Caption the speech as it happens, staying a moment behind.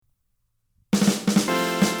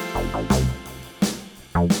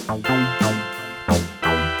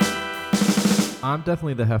I'm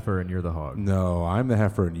definitely the heifer and you're the hog. No, I'm the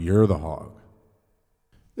heifer and you're the hog.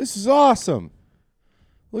 This is awesome.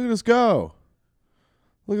 Look at us go.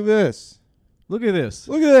 Look at this. Look at this.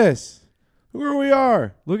 Look at this. Look where we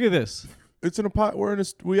are. Look at this. It's in a pot.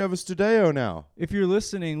 We have a studio now. If you're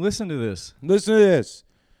listening, listen to this. Listen to this.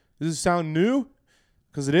 Does it sound new?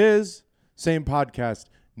 Because it is. Same podcast,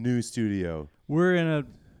 new studio. We're in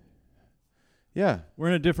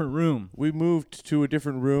a different room. We moved to a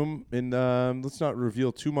different room, and let's not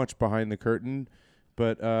reveal too much behind the curtain,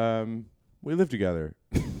 but we live together.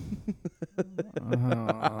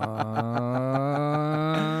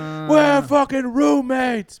 We're fucking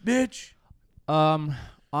roommates, bitch.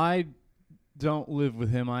 I don't live with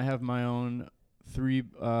him. I have my own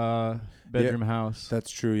 3-bedroom house. That's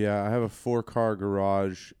true. Yeah, I have a 4-car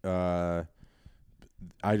garage.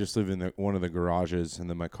 I just live in one of the garages, and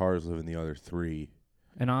then my cars live in the other 3.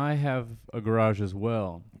 And I have a garage as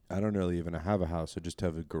well. I don't really even have a house. I just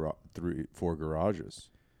have 4 garages.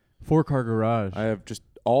 4-car garage.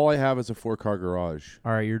 All I have is a 4-car garage.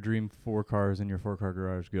 All right, your dream 4 cars in your 4-car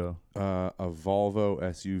garage, go. A Volvo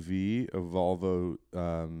SUV, a Volvo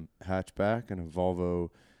hatchback, and a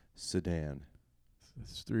Volvo sedan.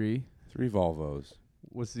 That's 3. 3 Volvos.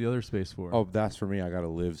 What's the other space for? Oh, that's for me. I got to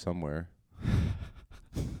live somewhere.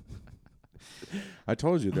 I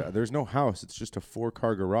told you that there's no house. It's just a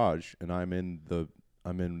 4-car garage, and I'm in the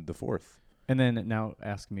 4th. And then now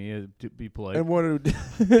ask me to be polite. And what?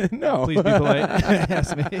 No. Please be polite.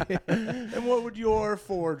 Ask me. And what would your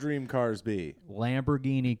 4 dream cars be?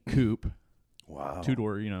 Lamborghini coupe. Wow.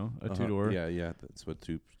 2-door, a 2-door. Yeah. That's what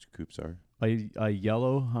coupes are. A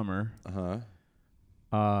yellow Hummer.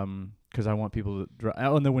 Because I want people to drive.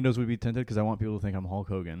 And the windows would be tinted because I want people to think I'm Hulk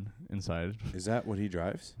Hogan inside. Is that what he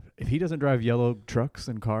drives? If he doesn't drive yellow trucks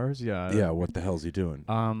and cars, yeah. Yeah. What the hell's he doing?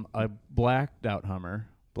 A blacked out Hummer.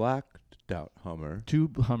 Blacked out Hummer.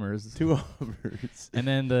 2 Hummers. 2 Hummers. And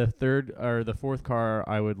then the 4th car,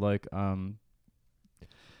 I would like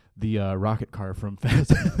the rocket car from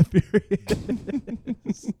Fast and the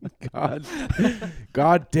Furious.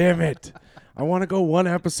 God damn it. I want to go one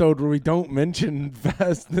episode where we don't mention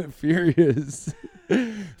Fast and the Furious.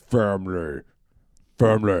 Firmly.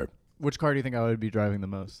 Which car do you think I would be driving the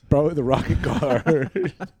most? Probably the rocket car.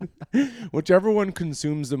 Whichever one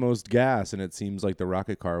consumes the most gas, and it seems like the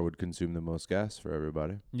rocket car would consume the most gas for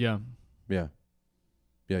everybody. Yeah. Yeah,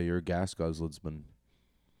 you're a gas guzzlersman.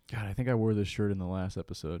 God, I think I wore this shirt in the last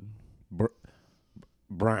episode.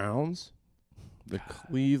 Browns? The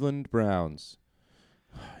Cleveland Browns.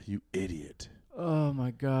 You idiot. Oh,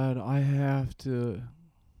 my God. I have to...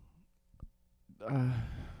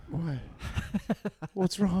 What?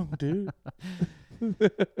 What's wrong, dude?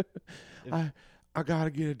 I gotta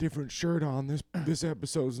get a different shirt on. This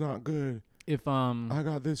episode's not good. I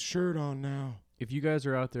got this shirt on now. If you guys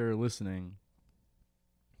are out there listening...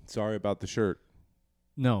 Sorry about the shirt.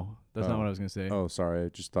 No, that's not what I was going to say. Oh, sorry. I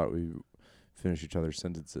just thought we finished each other's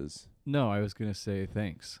sentences. No, I was going to say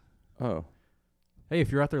thanks. Oh. Hey,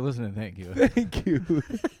 if you're out there listening, thank you. Thank you.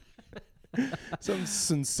 Some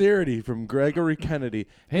sincerity from Gregory Kennedy.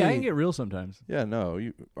 Hey, I can get real sometimes. Yeah, no.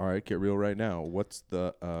 All right, get real right now. What's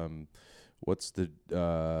the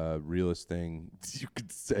realest thing you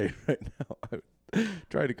could say right now? I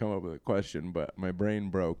tried to come up with a question, but my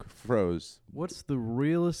brain froze. What's the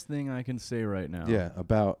realest thing I can say right now? Yeah,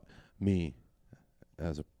 about me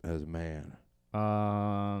as a man.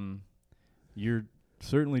 You're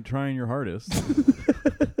certainly trying your hardest.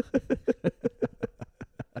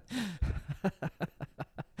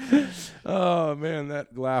 Oh man,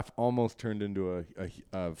 that laugh almost turned into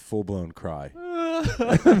a full-blown cry.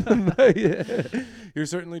 You're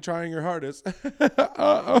certainly trying your hardest.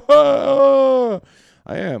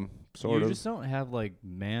 I am, sort of. You just don't have like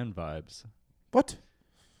man vibes. What?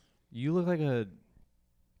 You look like a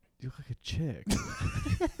chick.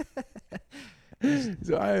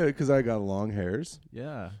 Because I got long hairs.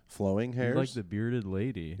 Yeah. Flowing hairs. You're like the bearded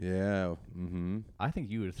lady. Yeah. Mm-hmm. I think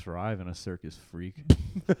you would thrive in a circus freak.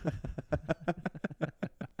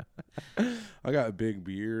 I got a big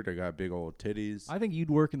beard. I got big old titties. I think you'd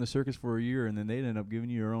work in the circus for a year and then they'd end up giving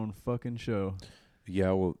you your own fucking show.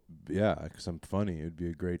 Yeah, well, yeah, because I'm funny. It would be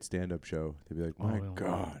a great stand-up show. They'd be like, my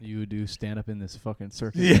God. You would do stand-up in this fucking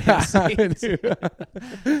circus. Yeah.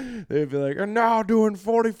 They'd be like, and now doing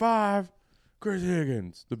 45, Chris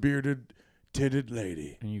Higgins, the bearded, titted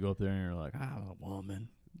lady. And you go up there and you're like, I'm a woman.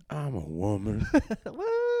 I'm a woman.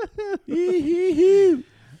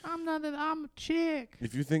 I'm a chick.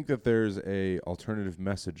 If you think that there's a alternative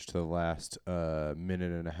message to the last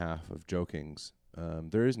minute and a half of jokings,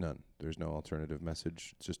 there is none. There's no alternative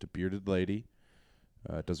message. It's just a bearded lady.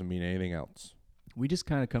 It doesn't mean anything else. We just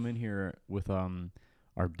kind of come in here with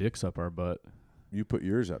our dicks up our butt. You put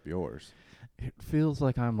yours up yours. It feels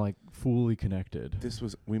like I'm like fully connected.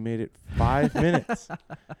 We made it 5 minutes.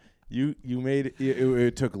 You made it,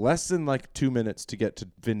 it took less than like 2 minutes to get to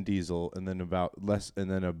Vin Diesel, and then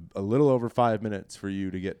a little over 5 minutes for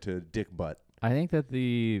you to get to Dick Butt. I think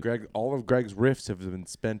that all of Greg's riffs have been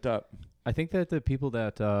spent up. I think that the people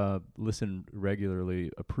that listen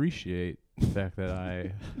regularly appreciate the fact that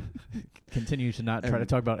I continue to not try to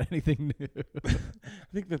talk about anything new. I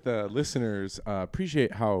think that the listeners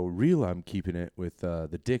appreciate how real I'm keeping it with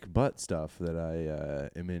the Dick Butt stuff that I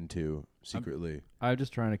am into secretly. I'm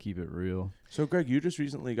just trying to keep it real. So, Greg, you just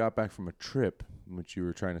recently got back from a trip in which you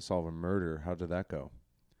were trying to solve a murder. How did that go?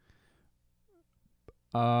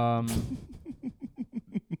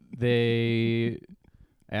 They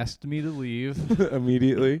asked me to leave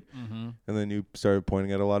immediately, mm-hmm. and then you started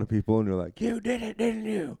pointing at a lot of people, and you're like, "You did it, didn't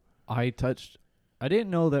you?" I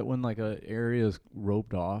didn't know that when like a area is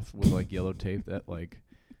roped off with like yellow tape that like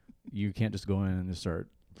you can't just go in and just start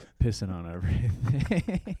pissing on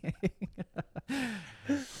everything.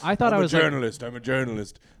 I thought I'm a journalist.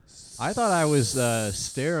 I thought I was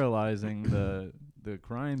sterilizing the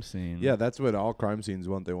crime scene. Yeah, that's what all crime scenes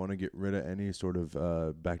want. They want to get rid of any sort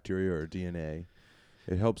of bacteria or DNA.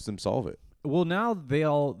 It helps them solve it. Well, now they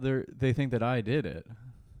think that I did it.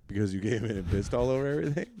 Because you came in and pissed all over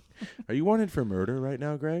everything? Are you wanted for murder right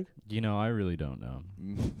now, Greg? I really don't know.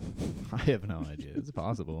 I have no idea. It's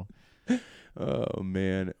possible. Oh,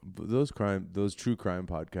 man. Those true crime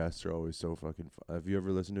podcasts are always so fucking fun. Have you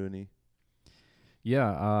ever listened to any?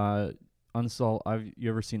 Yeah. You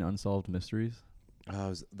ever seen Unsolved Mysteries?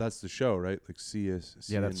 That's the show, right? Like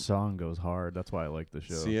Yeah, that song goes hard. That's why I like the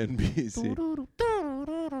show. CNBC.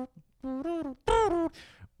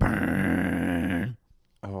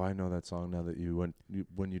 Oh, I know that song now that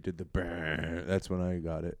when you did the burn. That's when I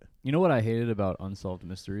got it. You know what I hated about Unsolved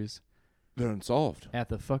Mysteries? They're unsolved. At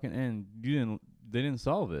the fucking end, they didn't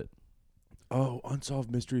solve it. Oh,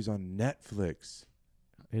 Unsolved Mysteries on Netflix.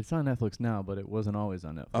 It's on Netflix now, but it wasn't always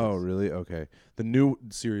on Netflix. Oh, really? Okay. The new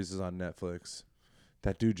series is on Netflix.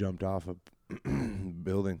 That dude jumped off a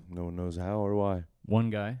building. No one knows how or why. One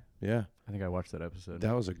guy? Yeah. I think I watched that episode.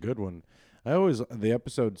 That was a good one. The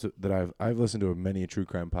episodes that I've listened to many true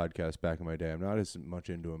crime podcasts back in my day. I'm not as much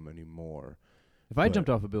into them anymore. If I jumped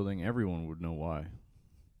off a building, everyone would know why.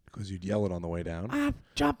 Because you'd yell it on the way down. I'm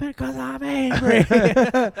jumping because I'm angry.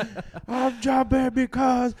 I'm jumping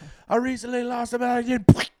because I recently lost a million.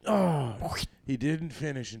 Oh, he didn't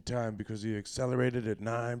finish in time because he accelerated at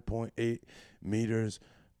 9.8 meters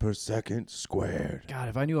per second squared. God,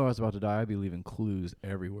 if I knew I was about to die, I'd be leaving clues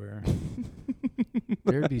everywhere.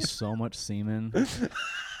 There'd be so much semen.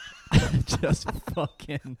 Just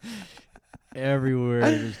fucking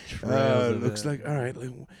everywhere. Just trails of looks like, all right.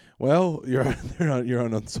 Well, you're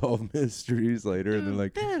on Unsolved Mysteries later, and they're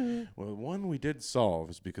like, well, one we did solve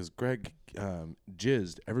is because Greg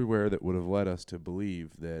jizzed everywhere that would have led us to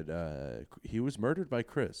believe that he was murdered by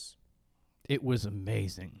Chris. It was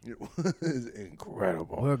amazing. It was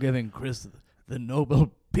incredible. We're giving Chris the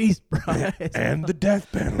Nobel Peace Prize and the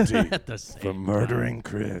death penalty at the same for murdering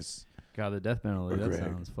Chris. God, the death penalty. That Greg.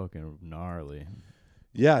 sounds fucking gnarly.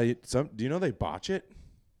 Yeah. Do you know they botch it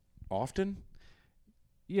often?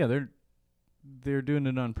 Yeah, they're doing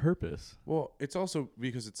it on purpose. Well, it's also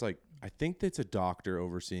because it's like I think that's a doctor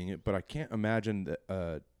overseeing it, but I can't imagine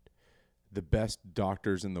that the best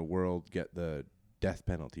doctors in the world get the death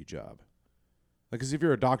penalty job. Like, because if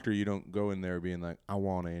you're a doctor, you don't go in there being like, I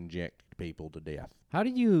want to inject people to death. How do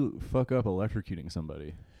you fuck up electrocuting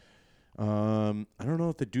somebody? I don't know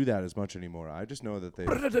if they do that as much anymore. I just know that they...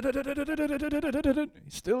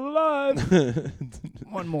 Still alive.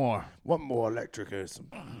 One more electricus.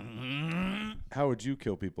 How would you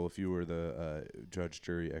kill people if you were the judge,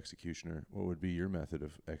 jury, executioner? What would be your method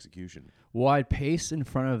of execution? Well, I'd pace in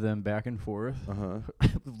front of them back and forth,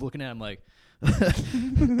 looking at them like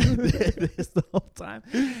this the whole time.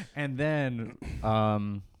 And then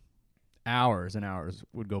hours and hours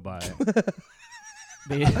would go by.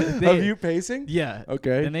 Of you pacing? Yeah.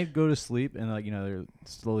 Okay. And they'd go to sleep, and they're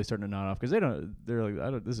slowly starting to nod off because they're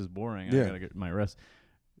like, this is boring. I gotta get my rest.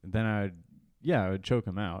 Then I would choke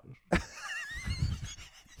them out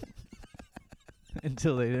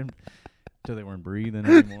until they weren't breathing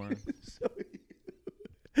anymore.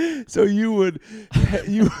 So you would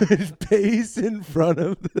pace in front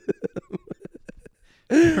of them.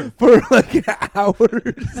 for like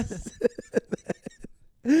hours.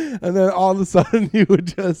 And then all of a sudden you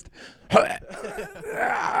would just Yeah,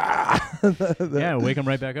 wake them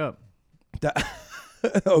right back up.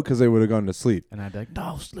 oh, because they would have gone to sleep. And I'd be like,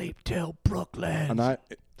 no sleep till Brooklyn. And I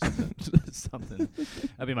Something.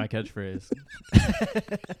 That'd be my catchphrase.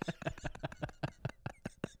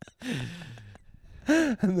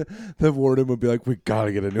 and the warden would be like, we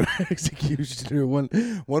gotta get a new executioner, one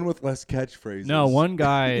with less catchphrases. No, one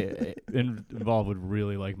guy involved would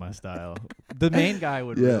really like my style. The main guy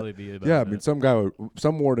would really be about Yeah, I it. mean, some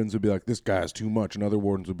wardens would be like, this guy's too much, and other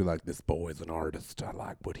wardens would be like, this boy's an artist. I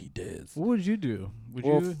like what he does. What would you do?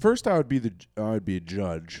 First I would be a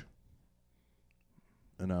judge,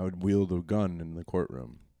 and I would wield a gun in the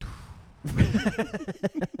courtroom.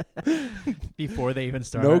 Before they even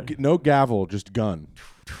start. No gavel, just gun.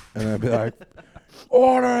 And I'd be like,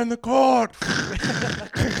 order in the court.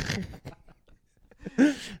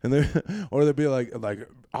 And they'd be like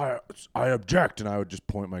I object, and I would just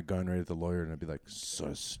point my gun right at the lawyer, and I'd be like,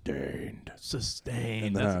 sustained. Sustained.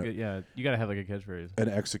 And That's good. Yeah, you gotta have like a catchphrase. An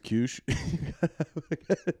execution.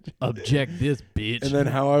 Object this bitch. And then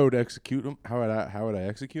how I would execute him? How would I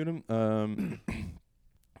execute him?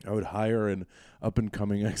 I would hire an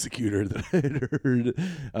up-and-coming executor that I had heard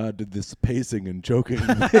did this pacing and choking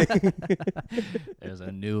thing. There's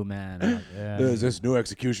a new man out there. There's this new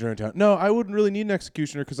executioner in town. No, I wouldn't really need an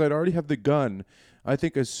executioner because I'd already have the gun. I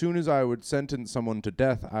think as soon as I would sentence someone to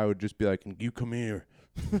death, I would just be like, you come here.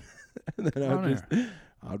 And then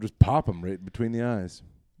I'll just pop him right between the eyes.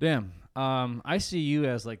 Damn. I see you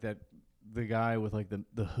as like the guy with like the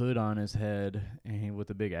hood on his head and with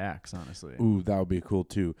the big axe, honestly. Ooh, that would be cool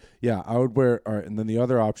too. Yeah, I would wear, all right, and then the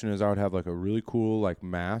other option is I would have like a really cool like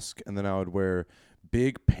mask, and then I would wear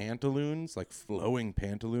big pantaloons, like flowing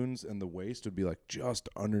pantaloons, and the waist would be like just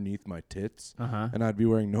underneath my tits, and I'd be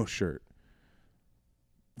wearing no shirt.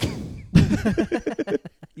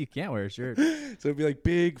 You can't wear a shirt. So it'd be like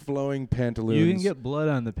big flowing pantaloons. You can get blood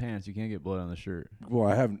on the pants. You can't get blood on the shirt. Well,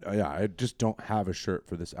 I just don't have a shirt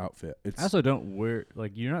for this outfit. I also don't wear,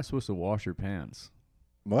 like, you're not supposed to wash your pants.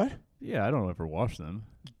 What? Yeah, I don't ever wash them.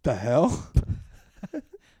 The hell?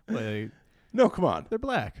 Like, no, come on. they're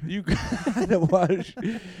black. You gotta wash.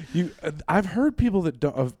 I've heard people that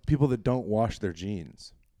don't wash their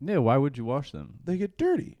jeans. Yeah, why would you wash them? They get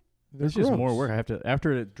dirty. It's just more work. I have to,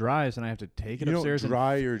 after it dries, and I have to take it upstairs. You don't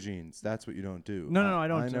dry your jeans. That's what you don't do. No, I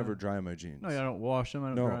don't. I never dry my jeans. No, I don't wash them.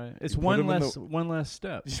 I don't dry. It's You one less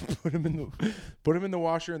step. You put them in the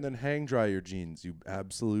washer and then hang dry your jeans. You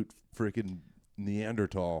absolute freaking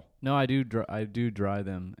Neanderthal. No, I do dry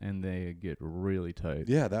them, and they get really tight.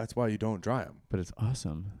 Yeah, that's why you don't dry them. But it's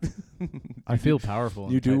awesome. I feel powerful.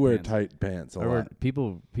 You do wear tight pants a lot.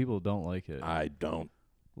 People don't like it. I don't.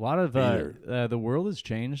 A lot of the world has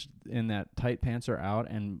changed in that tight pants are out,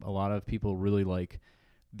 and a lot of people really like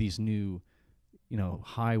these new,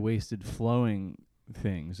 high-waisted flowing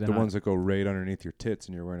things. And the ones that go right underneath your tits,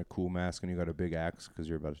 and you're wearing a cool mask, and you got a big axe because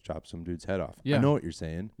you're about to chop some dude's head off. Yeah. I know what you're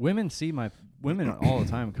saying. Women all the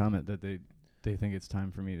time comment that they think it's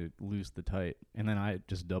time for me to loose the tight, and then I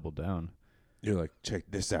just double down. You're like, check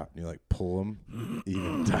this out. And you like pull them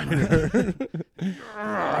even tighter.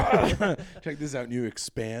 Check this out. And you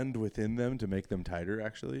expand within them to make them tighter,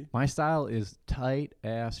 actually. My style is tight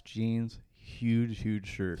ass jeans, huge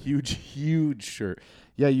shirt. Huge shirt.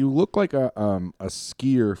 Yeah, you look like a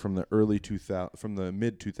skier from the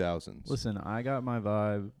mid 2000s. Listen, I got my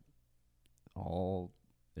vibe.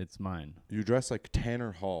 It's mine. You dress like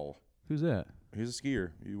Tanner Hall. Who's that? He's a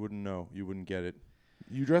skier. You wouldn't know. You wouldn't get it.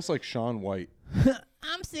 You dress like Shaun White.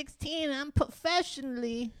 I'm 16. I'm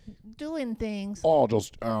professionally doing things. Oh,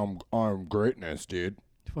 just I'm greatness, dude.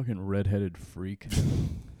 Fucking redheaded freak.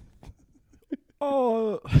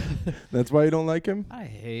 Oh, that's why you don't like him? I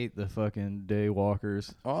hate the fucking day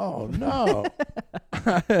walkers. Oh no.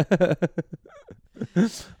 I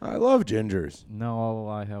love gingers. No,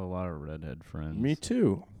 I have a lot of redhead friends. Me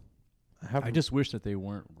too. I just wish that they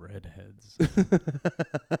weren't redheads.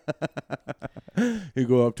 You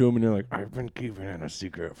go up to him and you're like, I've been keeping it a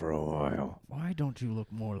secret for a while. Why don't you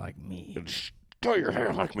look more like me? Dye your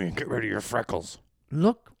hair like me and get rid of your freckles.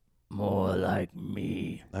 Look more like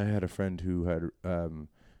me. I had a friend who had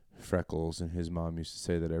freckles, and his mom used to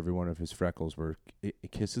say that every one of his freckles were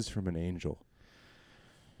kisses from an angel.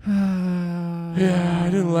 Yeah, I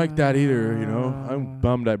didn't like that either, I'm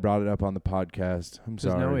bummed I brought it up on the podcast. I'm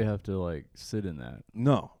sorry. Now we have to, sit in that.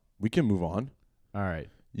 No, we can move on. All right.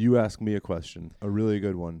 You ask me a question, a really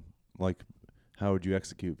good one, like how would you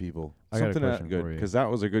execute people? I got a Something question good, for you. because that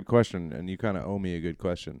was a good question, and you kind of owe me a good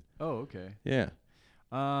question. Oh, okay. Yeah.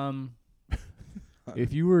 I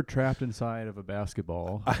If you were trapped inside of a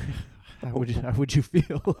basketball, how would you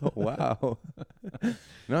feel? Wow.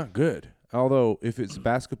 Not good. Although, if it's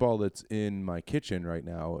basketball that's in my kitchen right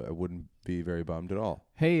now, I wouldn't be very bummed at all.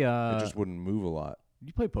 Hey, It just wouldn't move a lot.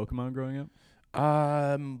 you play Pokemon growing up?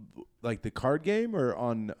 Like the card game or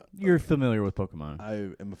on? You're familiar with Pokemon. I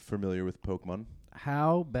am familiar with Pokemon.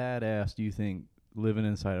 How badass do you think living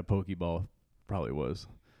inside a Pokeball probably was?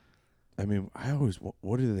 I mean, I always,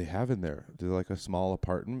 what do they have in there? Do they like a small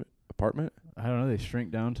apartment? I don't know. They shrink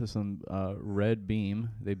down to some red beam.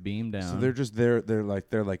 They beam down. So they're just there. They're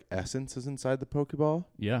like essences inside the Pokeball.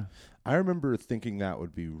 Yeah. I remember thinking that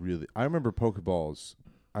would be really. I remember Pokeballs.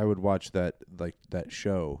 I would watch that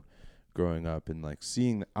show growing up and like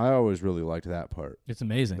seeing. I always really liked that part. It's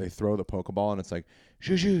amazing. They throw the Pokeball and it's like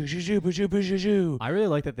shoo shoo shoo shoo shoo shoo shoo shoo. I really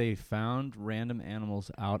like that they found random animals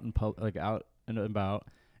out in out and about,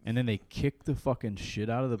 and then they kick the fucking shit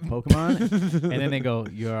out of the Pokemon, and then they go,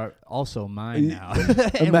 "You're also mine now."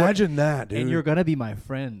 Imagine that, dude. And you're gonna be my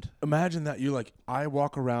friend. Imagine that. You're like, I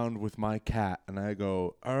walk around with my cat and I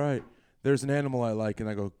go, all right, there's an animal I like, and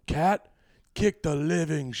I go, cat, kick the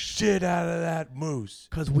living shit out of that moose.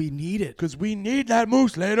 'Cause we need it. 'Cause we need that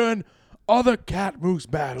moose later in other cat-moose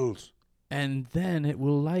battles. And then it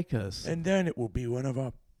will like us. And then it will be one of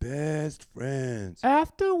our best friends.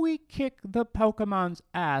 After we kick the Pokemon's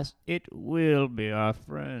ass, it will be our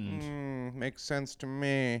friend. Makes sense to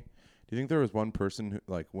me. Do you think there was one person who,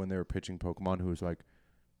 like, when they were pitching Pokemon who was like,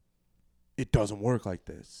 it doesn't work like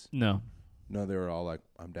this? No. No, they were all like,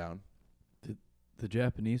 I'm down. The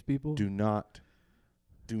Japanese people? Do not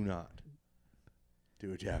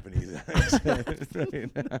do a Japanese accent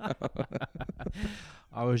right now.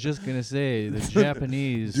 I was just going to say, the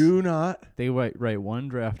Japanese, Do not. they write one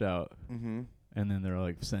draft out, Mm-hmm. and then they're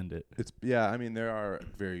like, send it. It's I mean, there are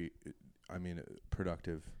very,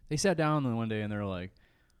 productive. They sat down one day, and they're like,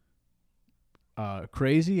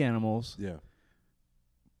 crazy animals, Yeah.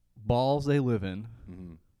 balls they live in,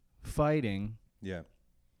 Mm-hmm. fighting, Yeah.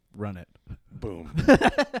 run it. Boom.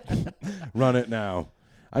 Run it now.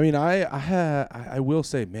 I mean, I will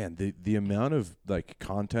say, man, the amount of like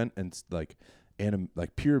content and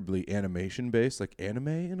like purely animation based, like anime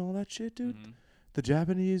and all that shit, dude. Mm-hmm. The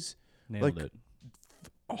Japanese, Nailed like, it.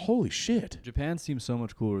 holy shit. Japan seems so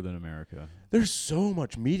much cooler than America. There's so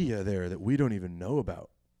much media there that we don't even know about.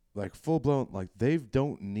 Like full blown, like they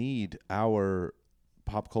don't need our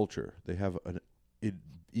pop culture. They have an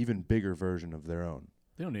even bigger version of their own.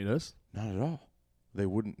 They don't need us. Not at all. They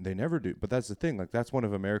wouldn't. They never do. But that's the thing. Like that's one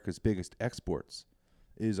of America's biggest exports,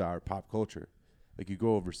 is our pop culture. Like you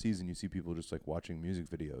go overseas and you see people just like watching music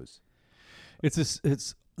videos. This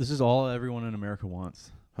is all everyone in America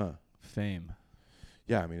wants. Huh. Fame.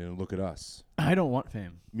 Yeah. I mean, and look at us. I don't want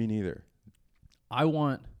fame. Me neither. I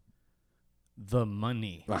want the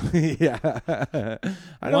money. Yeah.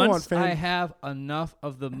 I don't want fame. I have enough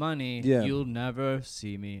of the money, Yeah. you'll never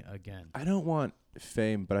see me again. I don't want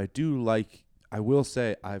fame, but I do like. I will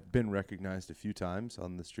say I've been recognized a few times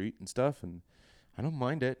on the street and stuff, and I don't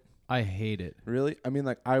mind it. I hate it. Really? I mean,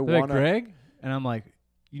 like I They're want like, Greg? And I'm like,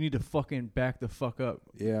 you need to fucking back the fuck up.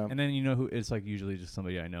 Yeah. And then you know who? It's like usually just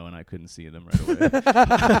somebody I know, and I couldn't see them right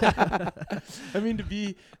away. I mean,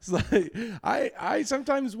 it's like I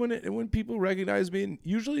sometimes when people recognize me, and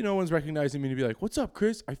usually no one's recognizing me, to be like, "What's up,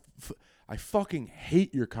 Chris?" I fucking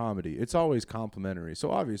hate your comedy. It's always complimentary, so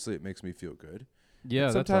obviously it makes me feel good. Yeah,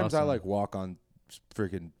 And sometimes that's awesome. I like walk on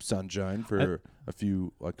freaking sunshine for a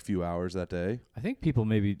few hours that day. I think people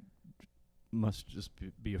maybe must just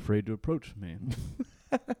be afraid to approach me.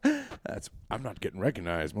 I'm not getting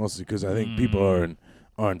recognized mostly because I think people are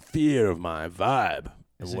in fear of my vibe.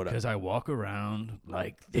 Is it because I walk around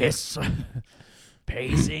like this,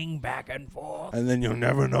 pacing back and forth? And then you'll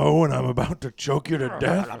never know when I'm about to choke you to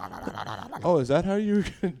death. Oh, is that how you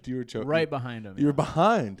were choking? Right behind them. You're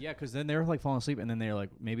behind. Yeah, because then they're like falling asleep, and then they're like,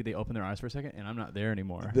 maybe they open their eyes for a second, and I'm not there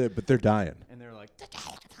anymore. But they're dying. And they're like,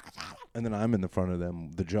 And then I'm in the front of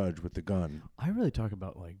them, the judge with the gun. I really talk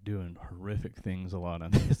about like doing horrific things a lot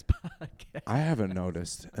on this podcast. I haven't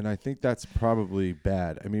noticed, and I think that's probably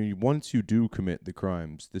bad. I mean, once you do commit the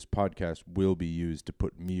crimes, this podcast will be used to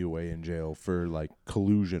put me away in jail for like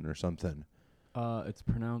collusion or something. It's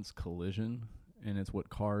pronounced collision, and it's what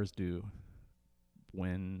cars do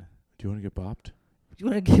when. Do you want to get bopped? You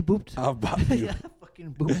want to get booped? I'll bop you. Yeah,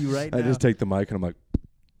 fucking boop you right now. I just take the mic and I'm like,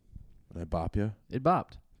 and I bop you. It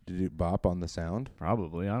bopped. Did it bop on the sound?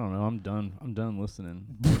 Probably. I don't know. I'm done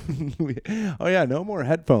listening. Oh yeah, no more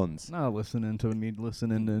headphones. Not listening to me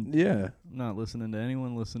listening to. Yeah. Not listening to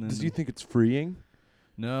anyone listening. Do you think it's freeing?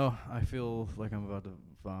 No, I feel like I'm about to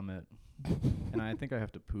vomit. And I think I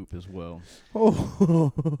have to poop as well.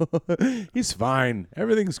 Oh, he's fine.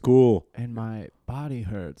 Everything's cool. And my body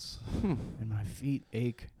hurts. And my feet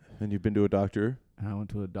ache. And you've been to a doctor? And I went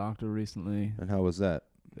to a doctor recently. And how was that?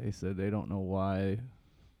 They said they don't know why.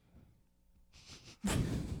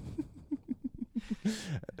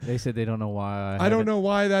 They said they don't know why. I don't know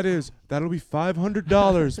why that is. That'll be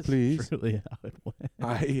 $500, please. That's really how it went.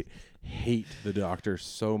 I hate the doctor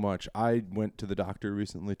so much. I went to the doctor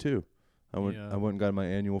recently too. I went and got my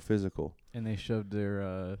annual physical. And they shoved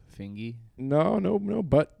their fingy. No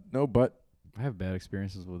butt. I have bad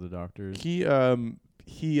experiences with the doctors. He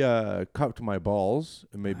cupped my balls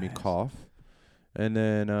and made me cough. And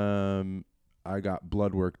then I got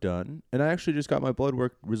blood work done. And I actually just got my blood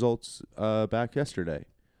work results back yesterday.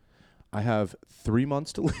 I have 3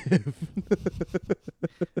 months to live.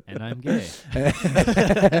 And I'm gay.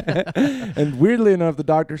 And weirdly enough, the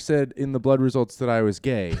doctor said in the blood results that I was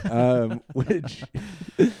gay, which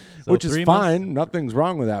is fine. Nothing's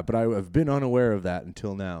wrong with that. But I have been unaware of that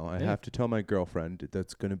until now. I have to tell my girlfriend.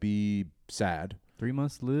 That's going to be sad. 3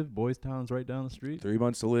 months to live. Boys Town's right down the street. 3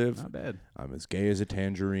 months to live. Not bad. I'm as gay as a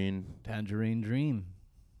tangerine. Tangerine Dream.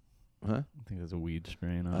 Huh? I think there's a weed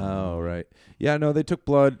strain. Oh, right. Yeah, no, they took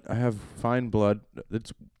blood. I have fine blood.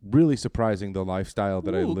 It's really surprising the lifestyle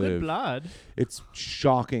that I live. Good blood. It's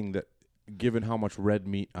shocking that given how much red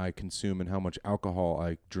meat I consume and how much alcohol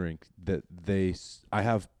I drink, that I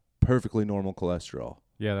have perfectly normal cholesterol.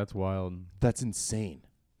 Yeah, that's wild. That's insane.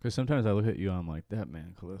 Because sometimes I look at you and I'm like, that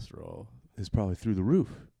man cholesterol It's probably through the roof.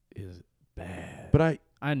 is bad. But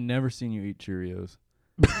I never seen you eat Cheerios.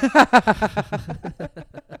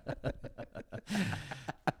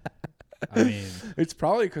 I mean, it's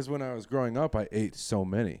probably because when I was growing up, I ate so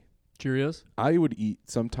many. Cheerios? I would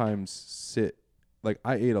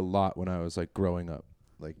I ate a lot when I was like growing up.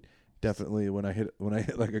 Like definitely when I hit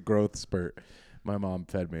like a growth spurt, my mom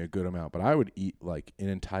fed me a good amount. But I would eat like an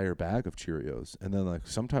entire bag of Cheerios and then like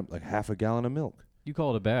sometimes like half a gallon of milk. You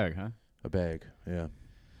call it a bag, huh? A bag, yeah.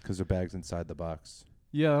 Because the bag's inside the box.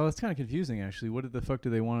 Yeah, well, it's kind of confusing, actually. What the fuck do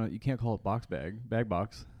they want to... You can't call it bag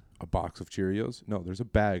box. A box of Cheerios? No, there's a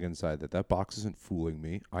bag inside that. That box isn't fooling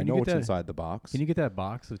me. I know what's inside the box. Can you get that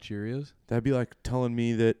box of Cheerios? That'd be like telling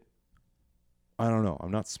me that... I don't know. I'm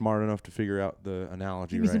not smart enough to figure out the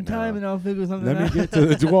analogy right now. Give me some time and I'll figure something out. Let me get to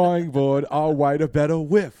the drawing board. I'll write a better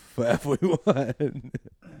whiff for everyone.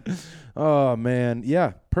 Oh, man.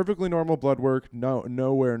 Yeah. Perfectly normal blood work.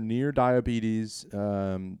 Nowhere near diabetes.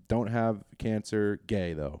 Don't have cancer.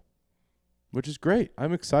 Gay, though. Which is great.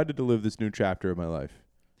 I'm excited to live this new chapter of my life.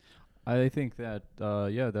 I think that,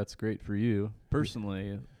 that's great for you.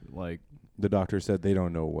 Personally, like... The doctor said they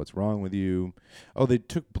don't know what's wrong with you. Oh, they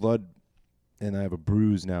took blood... And I have a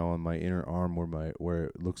bruise now on my inner arm where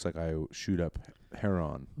it looks like I shoot up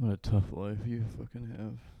heron. What a tough life you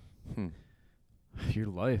fucking have. Your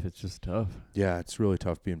life, it's just tough. Yeah, it's really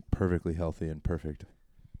tough being perfectly healthy and perfect.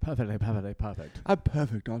 Perfect. I'm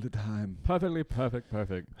perfect all the time. Perfectly perfect.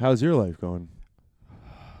 How's your life going?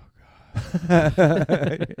 Oh,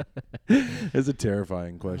 God. It's a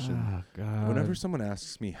terrifying question. Oh, God. Whenever someone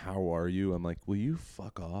asks me, how are you? I'm like, will you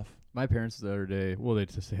fuck off? My parents the other day, well, they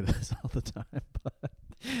just say this all the time, but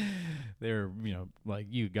they're, like,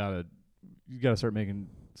 you gotta start making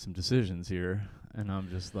some decisions here. And I'm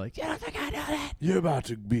just like, you don't think I know that? You're about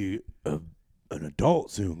to be an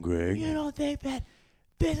adult soon, Greg. You don't think that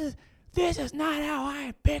this is not how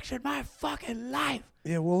I pictured my fucking life?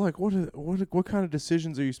 Yeah, well, like, what kind of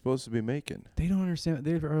decisions are you supposed to be making? They don't understand.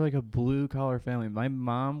 They are like a blue-collar family. My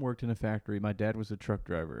mom worked in a factory. My dad was a truck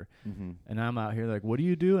driver. Mm-hmm. And I'm out here like, what do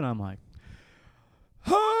you do? And I'm like,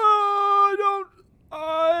 and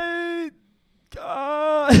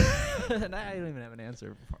I don't even have an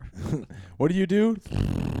answer for. What do you do?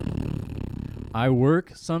 I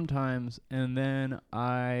work sometimes, and then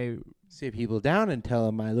I... Sit people down and tell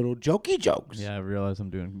them my little jokey jokes. Yeah, I realize I'm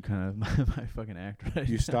doing kind of my fucking act right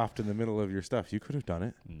You now. stopped in the middle of your stuff. You could have done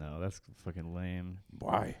it. No, that's fucking lame.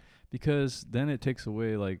 Why? Because then it takes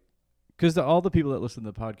away, like... Because all the people that listen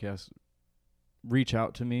to the podcast reach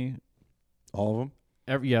out to me. All of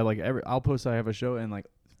them? I'll post I have a show, and like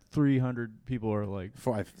 300 people are like...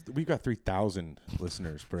 We've got 3,000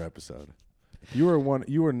 listeners per episode. You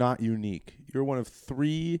are not unique. You're one of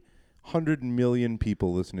 300 million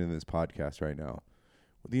people listening to this podcast right now.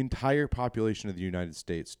 The entire population of the United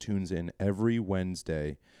States tunes in every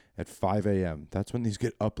Wednesday at 5 a.m. That's when these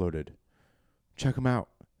get uploaded. Check them out.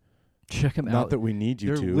 Check them out. Not that we need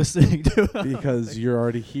you They're to. listening to because you're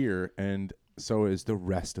already here, and so is the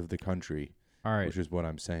rest of the country. All right. Which is what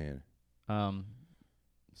I'm saying.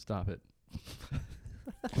 Stop it.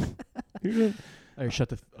 Hey, shut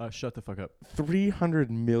the fuck up.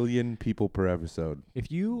 300 million people per episode.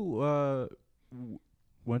 If you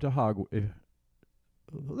went to Hogwarts,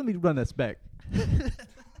 let me run this back.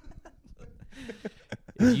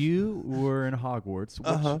 If you were in Hogwarts,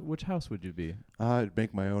 which house would you be? I'd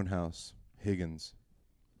make my own house. Higgins.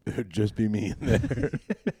 It'd just be me in there.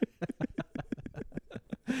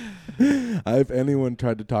 If anyone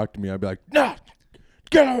tried to talk to me, I'd be like, no,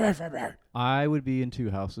 get away from me. I would be in two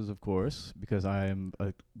houses, of course, because I am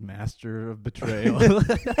a master of betrayal.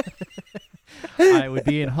 I would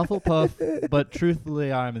be in Hufflepuff, but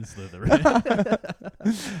truthfully, I'm in Slytherin.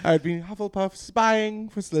 I'd be Hufflepuff spying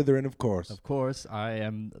for Slytherin, of course. Of course, I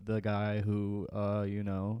am the guy who,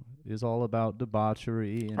 is all about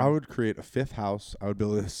debauchery. And I would create a fifth house. I would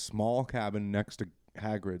build a small cabin next to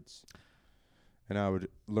Hagrid's, and I would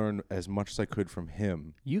learn as much as I could from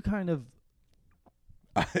him. You kind of...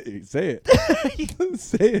 Say it.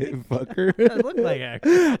 Say it, fucker. I look like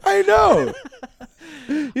Hagrid. I know.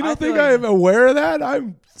 You don't I think feel like- I'm aware of that?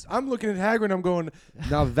 I'm looking at Hagrid and I'm going,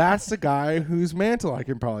 now that's the guy whose mantle I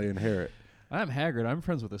can probably inherit. I'm Hagrid. I'm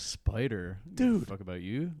friends with a spider. Dude. Fuck about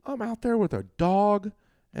you. I'm out there with a dog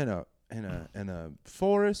and a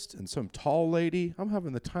forest and some tall lady. I'm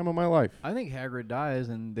having the time of my life. I think Hagrid dies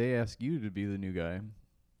and they ask you to be the new guy.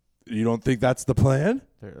 You don't think that's the plan?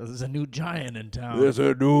 There's a new giant in town. There's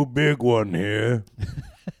a new big one here.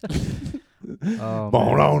 Oh,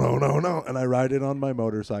 No. And I ride it on my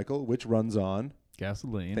motorcycle, which runs on.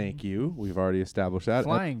 gasoline. Thank you. We've already established that.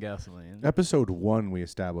 Flying gasoline. Episode 1, we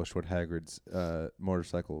established what Hagrid's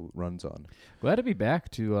motorcycle runs on. Glad to be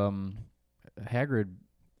back to Hagrid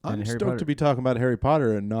I'm and Harry stoked Potter. to be talking about Harry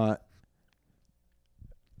Potter and not...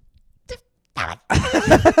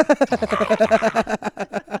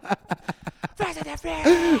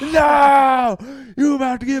 No! You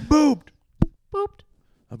about to get booped. Booped.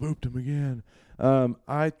 I booped him again.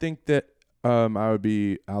 I think that I would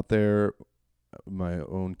be out there, my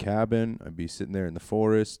own cabin. I'd be sitting there in the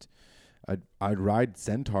forest. I'd ride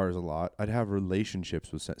centaurs a lot. I'd have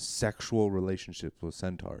relationships with sexual relationships with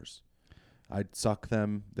centaurs. I'd suck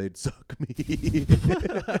them. They'd suck me.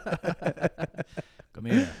 Come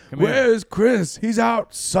here. Come here. Where's Chris? He's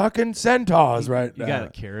out sucking centaurs right You now. got a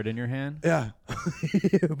carrot in your hand? Yeah.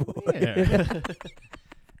 Yeah, boy. Yeah.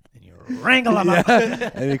 And you wrangle him up.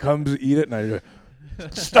 And he comes to eat it, and I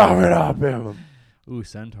just stuff it up him. Ooh,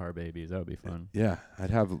 centaur babies. That would be fun. Yeah,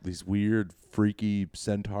 I'd have these weird, freaky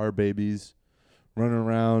centaur babies running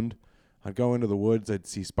around. I'd go into the woods. I'd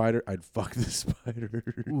see spider. I'd fuck the spider.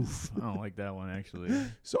 Oof. I don't like that one, actually.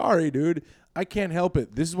 Sorry, dude. I can't help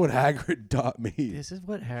it. This is what Hagrid taught me. This is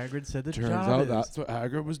what Hagrid said the Turns job out is. that's what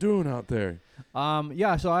Hagrid was doing out there.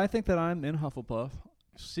 Yeah, so I think that I'm in Hufflepuff.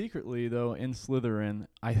 Secretly, though, in Slytherin,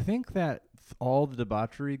 I think that all the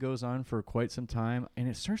debauchery goes on for quite some time, and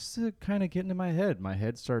it starts to kind of get into my head. My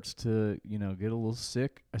head starts to, get a little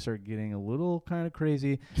sick. I start getting a little kind of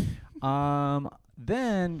crazy.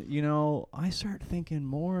 Then, I start thinking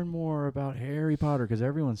more and more about Harry Potter because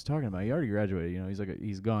everyone's talking about it. He already graduated.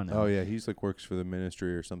 He's gone now. Oh, yeah. He's works for the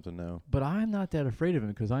ministry or something now. But I'm not that afraid of him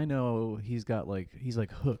because I know he's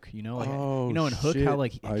like Hook, Oh, in Hook shit. how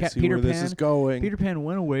like I see Peter where this is Pan going. Peter Pan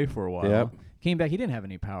went away for a while. Yep. Came back, he didn't have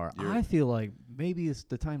any power. You're- I feel like maybe it's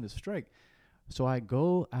the time to strike. So I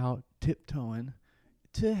go out tiptoeing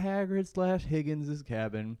to Hagrid / Higgins'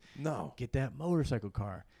 cabin, No. get that motorcycle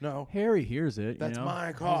car. No. Harry hears it. That's my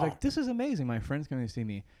I was car. like, this is amazing. My friend's coming to see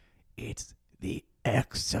me. It's the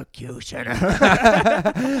executioner.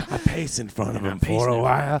 I pace in front of And him I'm for pacing a in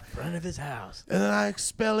while, front of his house. and then I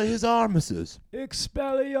expel his armises.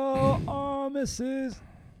 Expelliarmuses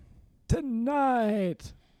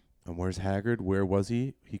tonight. And where's Hagrid? Where was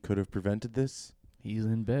he? He could have prevented this. He's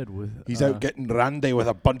in bed with. He's out getting randy with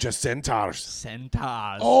a bunch of centaurs.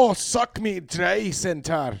 centaurs. Oh, suck me dry,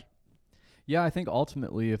 centaur. Yeah, I think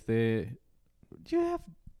ultimately, if they, do you have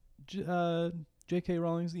J.K.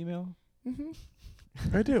 Rowling's email? Mm-hmm.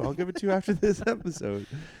 I do. I'll give it to you after this episode.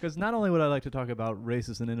 Because not only would I like to talk about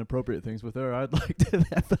racist and inappropriate things with her, I'd like to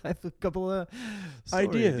have a couple of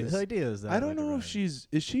Ideas. Ideas. That I I'd don't like to know run. if is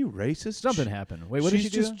she racist? Something happened. Wait, what did she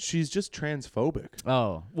do? She's just transphobic.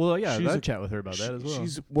 Oh, well, yeah, She's I'd a- chat with her about that as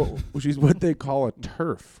well. She's what they call a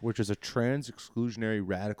TERF, which is a trans exclusionary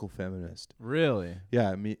radical feminist. Really?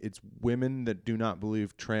 Yeah, I mean it's women that do not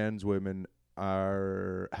believe trans women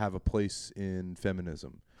have a place in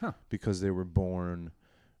feminism because they were born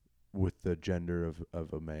with the gender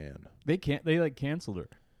of a man. They canceled her.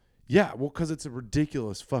 Yeah, well, because it's a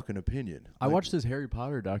ridiculous fucking opinion. I Like, watched this Harry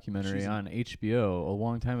Potter documentary she's- on HBO a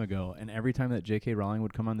long time ago, and every time that J.K. Rowling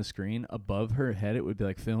would come on the screen, above her head it would be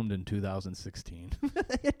like filmed in 2016.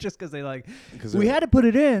 Just because they like, 'cause we had to put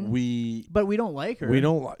it in, we but we don't like her. we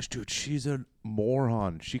don't like, dude. She's a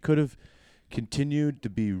moron. She could have continued to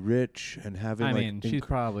be rich and having. I like, mean, she's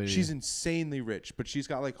probably she's insanely rich, but she's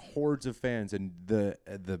got like hordes of fans, and the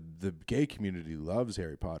gay community loves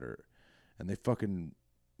Harry Potter, and they fucking.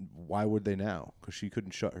 Why would they now? Because she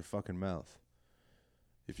couldn't shut her fucking mouth.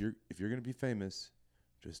 If you're gonna be famous,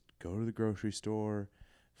 just go to the grocery store,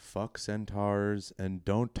 fuck centaurs, and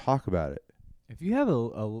don't talk about it. If you have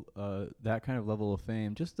a that kind of level of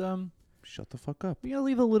fame, just Shut the fuck up. you gotta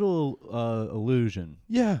leave a little illusion.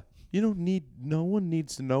 Yeah, you don't need. No one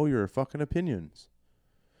needs to know your fucking opinions.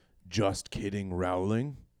 Just kidding,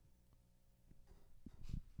 Rowling.